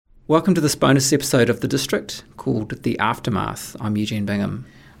Welcome to this bonus episode of The District called The Aftermath. I'm Eugene Bingham.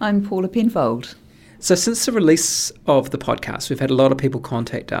 I'm Paula Penfold. So since the release of the podcast, we've had a lot of people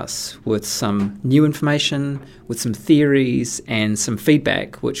contact us with some new information, with some theories and some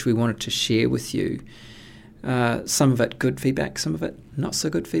feedback, which we wanted to share with you. Some of it good feedback, some of it not so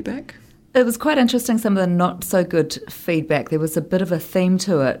good feedback. It was quite interesting, some of the not so good feedback. There was a bit of a theme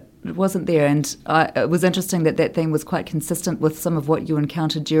to it. It wasn't there, and it was interesting that theme was quite consistent with some of what you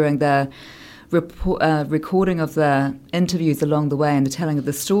encountered during the recording of the interviews along the way and the telling of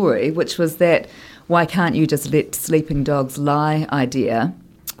the story, which was that why can't you just let sleeping dogs lie idea.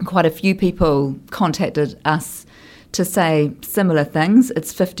 Quite a few people contacted us to say similar things.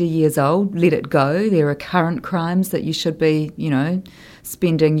 It's 50 years old, let it go. There are current crimes that you should be,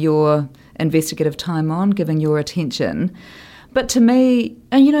 spending your investigative time on, giving your attention. But to me,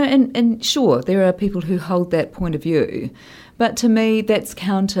 and sure, there are people who hold that point of view, but to me that's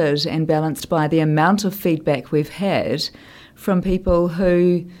countered and balanced by the amount of feedback we've had from people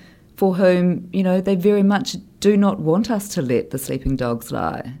for whom, they very much do not want us to let the sleeping dogs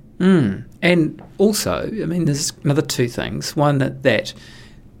lie. And also, there's another two things. One, that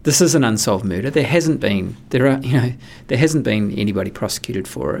this is an unsolved murder. There hasn't been anybody prosecuted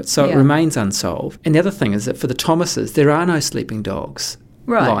for it, so it remains unsolved. And the other thing is that for the Thomases, there are no sleeping dogs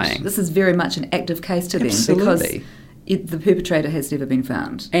lying. This is very much an active case to them because the perpetrator has never been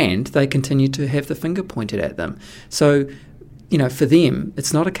found, and they continue to have the finger pointed at them. So, for them,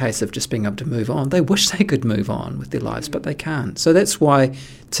 it's not a case of just being able to move on. They wish they could move on with their lives, but they can't. So that's why,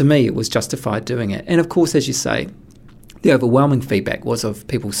 to me, it was justified doing it. And of course, as you say, the overwhelming feedback was of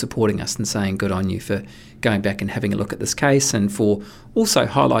people supporting us and saying good on you for going back and having a look at this case and for also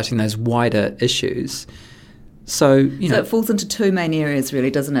highlighting those wider issues. So it falls into two main areas,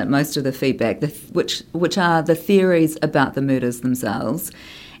 really, doesn't it? Most of the feedback, which are the theories about the murders themselves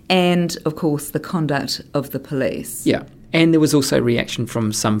and, of course, the conduct of the police. Yeah, and there was also reaction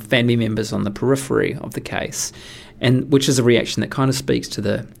from some family members on the periphery of the case, and which is a reaction that kind of speaks to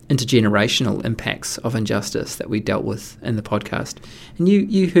the intergenerational impacts of injustice that we dealt with in the podcast. And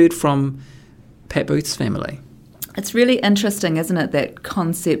you heard from Pat Booth's family. It's really interesting, isn't it, that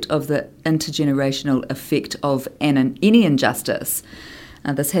concept of the intergenerational effect of any injustice.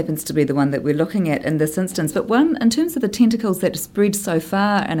 This happens to be the one that we're looking at in this instance. But one, in terms of the tentacles that spread so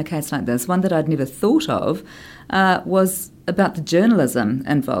far in a case like this, one that I'd never thought of was about the journalism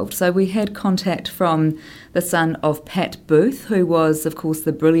involved. So we had contact from the son of Pat Booth, who was, of course,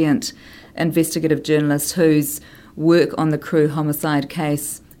 the brilliant investigative journalist whose work on the Crewe homicide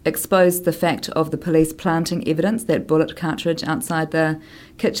case exposed the fact of the police planting evidence, that bullet cartridge outside the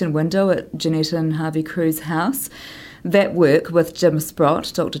kitchen window at Jeanette and Harvey Crewe's house. That work with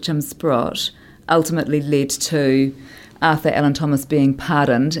Dr. Jim Sprott, ultimately led to Arthur Allen Thomas being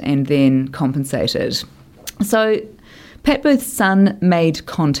pardoned and then compensated. So Pat Booth's son made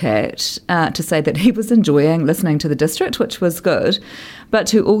contact to say that he was enjoying listening to The District, which was good, but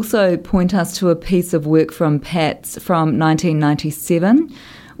to also point us to a piece of work from Pat's from 1997,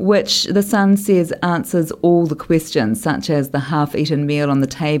 which the son says answers all the questions, such as the half-eaten meal on the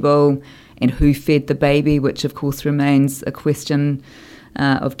table and who fed the baby, which of course remains a question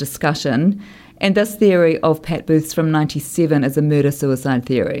of discussion. And this theory of Pat Booth's from 97 is a murder-suicide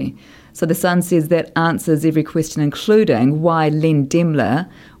theory. So the son says that answers every question, including why Len Demler,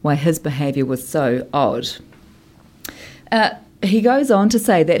 why his behaviour was so odd. He goes on to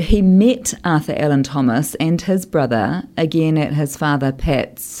say that he met Arthur Allen Thomas and his brother again at his father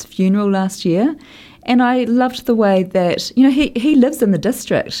Pat's funeral last year. And I loved the way that, he lives in the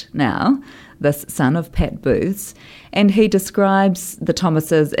district now, this son of Pat Booth's, and he describes the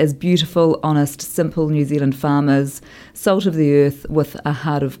Thomases as beautiful, honest, simple New Zealand farmers, salt of the earth with a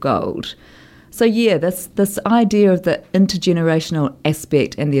heart of gold. So this idea of the intergenerational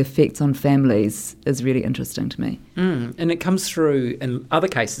aspect and the effects on families is really interesting to me. And it comes through in other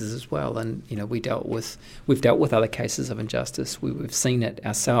cases as well. And we've dealt with other cases of injustice. We've seen it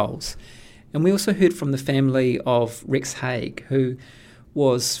ourselves. And we also heard from the family of Rex Haig, who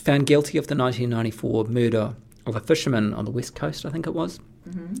was found guilty of the 1994 murder of a fisherman on the west coast, I think it was.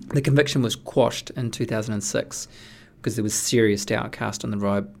 Mm-hmm. The conviction was quashed in 2006 because there was serious doubt cast on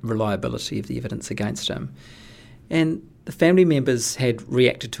the reliability of the evidence against him. And the family members had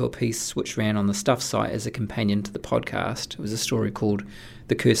reacted to a piece which ran on the Stuff site as a companion to the podcast. It was a story called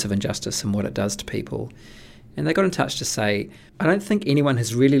The Curse of Injustice and What It Does to People. And they got in touch to say, I don't think anyone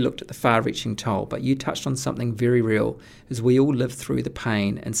has really looked at the far-reaching toll, but you touched on something very real, as we all live through the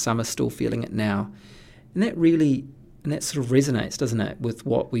pain and some are still feeling it now. And that sort of resonates, doesn't it, with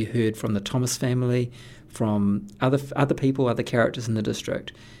what we heard from the Thomas family, from other people, other characters in the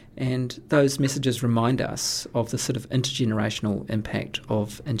district. And those messages remind us of the sort of intergenerational impact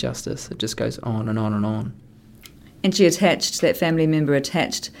of injustice. It just goes on and on and on. And that family member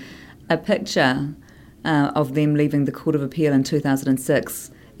attached a picture of them leaving the Court of Appeal in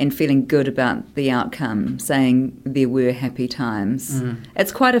 2006 and feeling good about the outcome, saying there were happy times.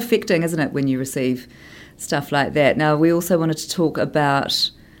 It's quite affecting, isn't it, when you receive stuff like that? Now, we also wanted to talk about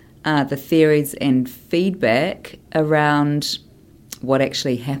the theories and feedback around what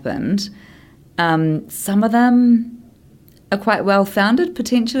actually happened. Some of them are quite well-founded,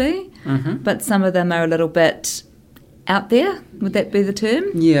 potentially, but some of them are a little bit out there. Would that be the term?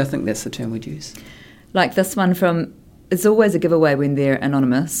 Yeah, I think that's the term we'd use. Like this one from, it's always a giveaway when they're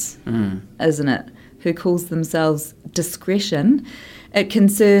anonymous, isn't it? Who calls themselves Discretion. It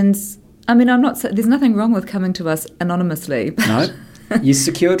concerns, there's nothing wrong with coming to us anonymously. No, you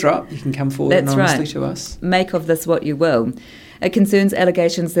secure drop, you can come forward anonymously to us. Make of this what you will. It concerns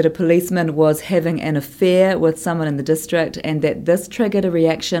allegations that a policeman was having an affair with someone in the district and that this triggered a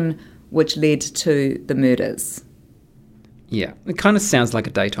reaction which led to the murders. Yeah, it kind of sounds like a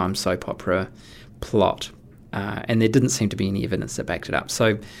daytime soap opera plot, and there didn't seem to be any evidence that backed it up.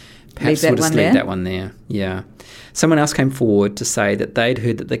 So perhaps we'll just leave that one there. Yeah. Someone else came forward to say that they'd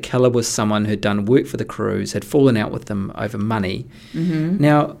heard that the killer was someone who'd done work for the crews, had fallen out with them over money.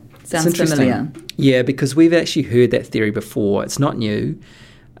 Now, sounds it's interesting. Familiar. Yeah, because we've actually heard that theory before. It's not new,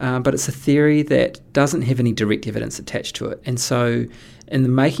 but it's a theory that doesn't have any direct evidence attached to it. And so in the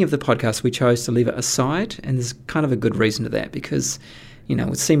making of the podcast, we chose to leave it aside, and there's kind of a good reason to that, because, it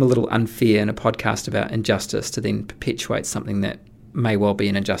would seem a little unfair in a podcast about injustice to then perpetuate something that may well be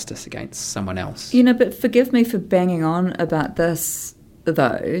an injustice against someone else. But forgive me for banging on about this,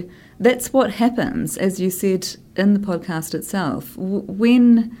 though. That's what happens, as you said in the podcast itself.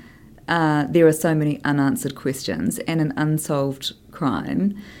 When there are so many unanswered questions and an unsolved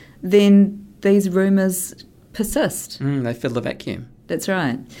crime, then these rumours persist. They fill the vacuum. That's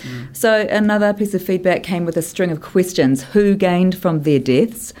right. So another piece of feedback came with a string of questions. Who gained from their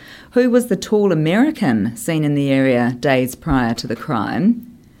deaths? Who was the tall American seen in the area days prior to the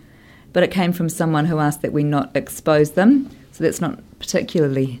crime? But it came from someone who asked that we not expose them, so that's not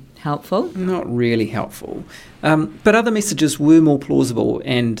particularly helpful. Not really helpful. But other messages were more plausible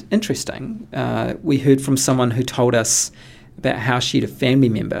and interesting. We heard from someone who told us about how she had a family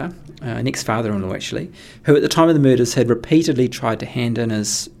member, an ex-father-in-law actually, who at the time of the murders had repeatedly tried to hand in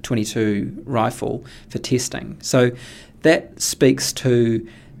his .22 rifle for testing. So that speaks to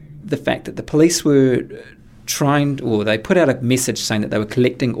the fact that the police were they put out a message saying that they were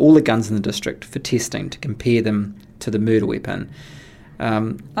collecting all the guns in the district for testing to compare them to the murder weapon.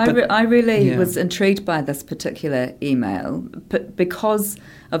 I really was intrigued by this particular email because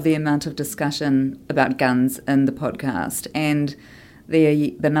of the amount of discussion about guns in the podcast and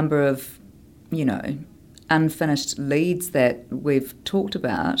the number of, unfinished leads that we've talked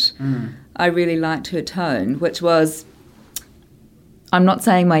about. I really liked her tone, which was, I'm not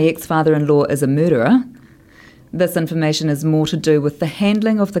saying my ex-father-in-law is a murderer. This information is more to do with the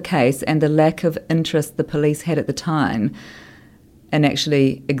handling of the case and the lack of interest the police had at the time in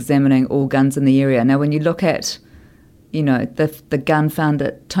actually examining all guns in the area. Now, when you look at, the gun found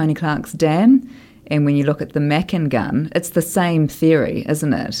at Tony Clark's dam, and when you look at the Mackin gun, it's the same theory,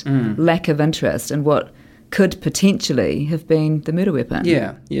 isn't it? Lack of interest in what could potentially have been the murder weapon.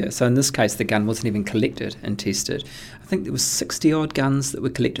 Yeah. So in this case, the gun wasn't even collected and tested. I think there was 60-odd guns that were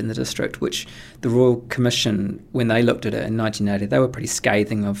collected in the district, which the Royal Commission, when they looked at it in 1980, they were pretty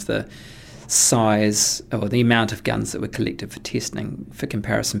scathing of the size or the amount of guns that were collected for testing for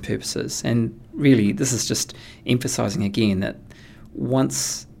comparison purposes. And really, this is just emphasising again that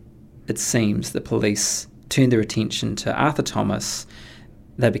once it seems the police turned their attention to Arthur Thomas,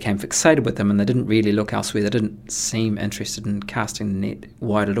 they became fixated with him and they didn't really look elsewhere. They didn't seem interested in casting the net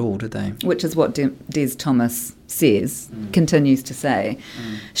wide at all, did they? Which is what Des Thomas says, continues to say.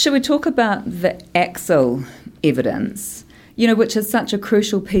 Should we talk about the Axel evidence? Which is such a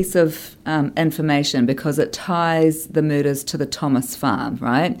crucial piece of information because it ties the murders to the Thomas farm,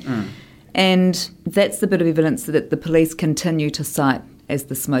 right? And that's the bit of evidence that the police continue to cite as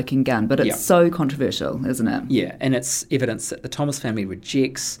the smoking gun. But it's so controversial, isn't it? Yeah, and it's evidence that the Thomas family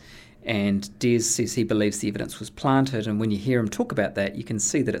rejects, and Des says he believes the evidence was planted, and when you hear him talk about that, you can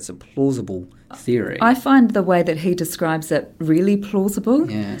see that it's a plausible theory. I find the way that he describes it really plausible.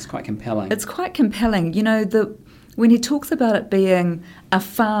 Yeah, it's quite compelling. It's quite compelling. When he talks about it being a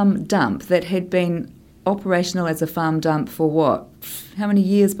farm dump that had been operational as a farm dump for what? How many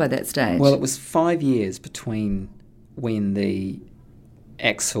years by that stage? Well, it was 5 years between when the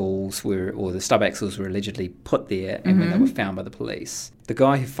axles were, or the stub axles were allegedly put there and when they were found by the police. the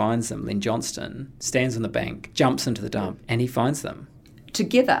guy who finds them, Len Johnston, stands on the bank, jumps into the dump, and he finds them.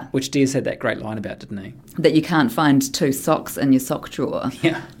 Together. Which Des had that great line about, didn't he? That you can't find 2 socks in your sock drawer,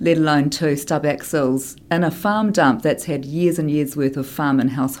 let alone 2 stub axles in a farm dump that's had years and years worth of farm and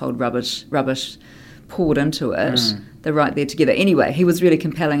household rubbish poured into it. They're right there together. Anyway, he was really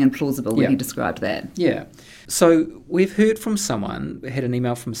compelling and plausible when he described that. Yeah. So we've heard from someone, we had an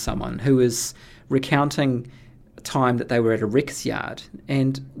email from someone who is recounting time that they were at a wreckers yard,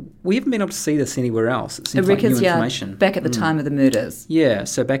 and we haven't been able to see this anywhere else. It seems like new information. Back at the time of the murders. Yeah,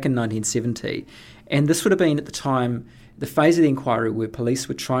 so back in 1970. And this would have been at the time, the phase of the inquiry where police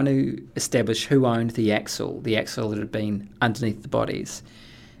were trying to establish who owned the axle that had been underneath the bodies.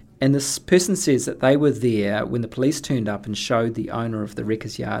 And this person says that they were there when the police turned up and showed the owner of the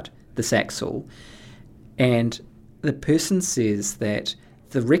wreckers yard this axle. And the person says that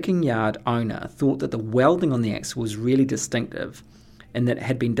the wrecking yard owner thought that the welding on the axle was really distinctive and that it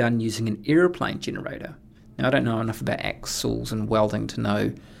had been done using an aeroplane generator. Now, I don't know enough about axles and welding to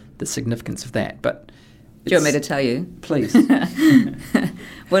know the significance of that, but... Do you want me to tell you? Please.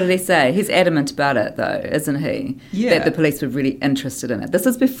 What did he say? He's adamant about it, though, isn't he? Yeah. That the police were really interested in it. This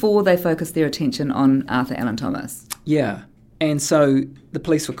is before they focused their attention on Arthur Allen Thomas. Yeah. And so the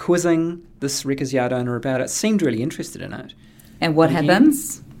police were quizzing this wreckers yard owner about it, seemed really interested in it. And what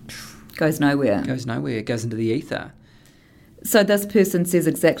happens? Goes nowhere. Goes nowhere. Goes into the ether. So this person says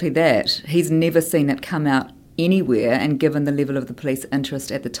exactly that. He's never seen it come out anywhere, and given the level of the police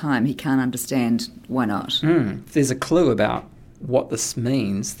interest at the time, he can't understand why not. If there's a clue about what this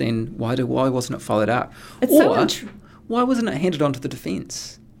means, then why wasn't it followed up? It's why wasn't it handed on to the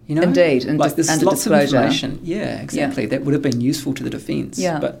defence? You know? Indeed. Like there's under lots disclosure. of information. Yeah, exactly. That would have been useful to the defence.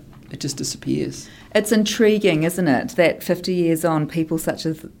 Yeah. But it just disappears. It's intriguing, isn't it, that 50 years on, people such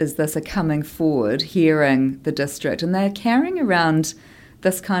as this are coming forward, hearing the district, and they're carrying around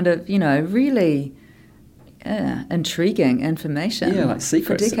this kind of, really intriguing information. Yeah, like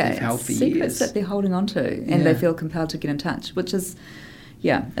secrets for decades. that they've held for secrets years. that they're holding on to, and they feel compelled to get in touch, which is,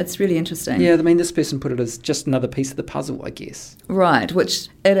 it's really interesting. Yeah, I mean, this person put it as just another piece of the puzzle, I guess. Right, which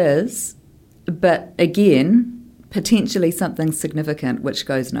it is, but again, potentially something significant which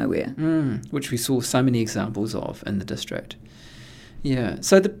goes nowhere. Which we saw so many examples of in the district. Yeah,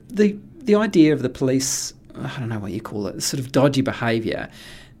 so the idea of the police, I don't know what you call it, sort of dodgy behaviour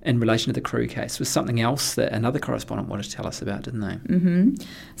in relation to the Crewe case was something else that another correspondent wanted to tell us about, didn't they? Mm-hmm.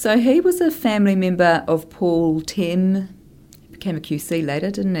 So he was a family member of Paul Tem, became a QC later,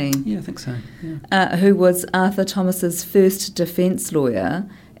 didn't he? Yeah, I think so. Yeah. Who was Arthur Thomas's first defence lawyer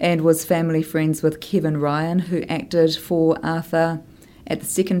and was family friends with Kevin Ryan, who acted for Arthur at the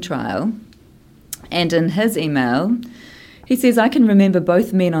second trial. And in his email, he says, "I can remember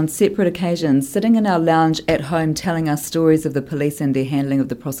both men on separate occasions sitting in our lounge at home telling us stories of the police and their handling of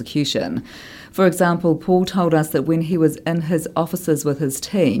the prosecution. For example, Paul told us that when he was in his offices with his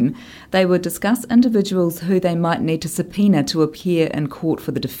team, they would discuss individuals who they might need to subpoena to appear in court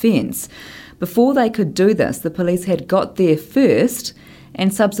for the defence. Before they could do this, the police had got there first,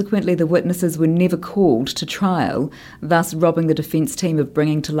 and subsequently the witnesses were never called to trial, thus robbing the defence team of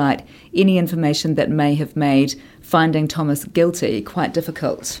bringing to light any information that may have made finding Thomas guilty quite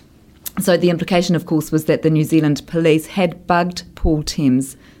difficult." So the implication, of course, was that the New Zealand police had bugged Paul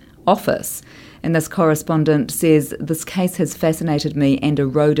Tem's office. And this correspondent says, "This case has fascinated me and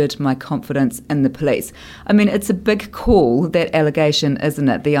eroded my confidence in the police." I mean, it's a big call, that allegation, isn't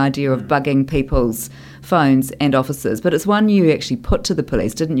it? The idea of bugging people's phones and offices. But it's one you actually put to the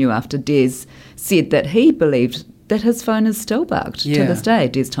police, didn't you, after Des said that he believed that his phone is still bugged to this day,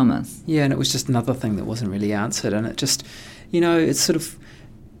 Des Thomas. Yeah, and it was just another thing that wasn't really answered. And it just, it's sort of,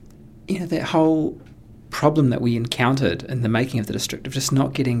 that whole problem that we encountered in the making of the district of just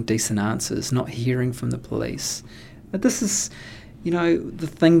not getting decent answers, not hearing from the police. But this is, the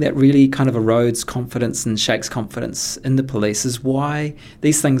thing that really kind of erodes confidence and shakes confidence in the police is why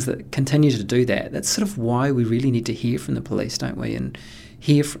these things that continue to do that, that's sort of why we really need to hear from the police, don't we? And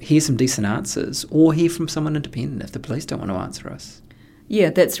hear some decent answers, or hear from someone independent if the police don't want to answer us. Yeah,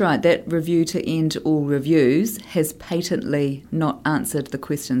 that's right. That review to end all reviews has patently not answered the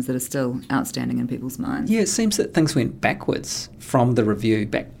questions that are still outstanding in people's minds. Yeah, it seems that things went backwards from the review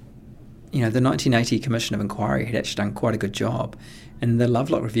back. The 1980 Commission of Inquiry had actually done quite a good job, and the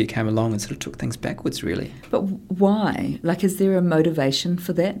Lovelock Review came along and sort of took things backwards, really. But why? Is there a motivation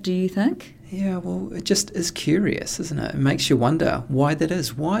for that, do you think? Yeah, well, it just is curious, isn't it? It makes you wonder why that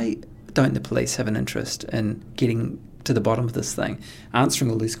is. Why don't the police have an interest in getting to the bottom of this thing, answering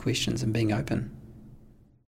all these questions and being open?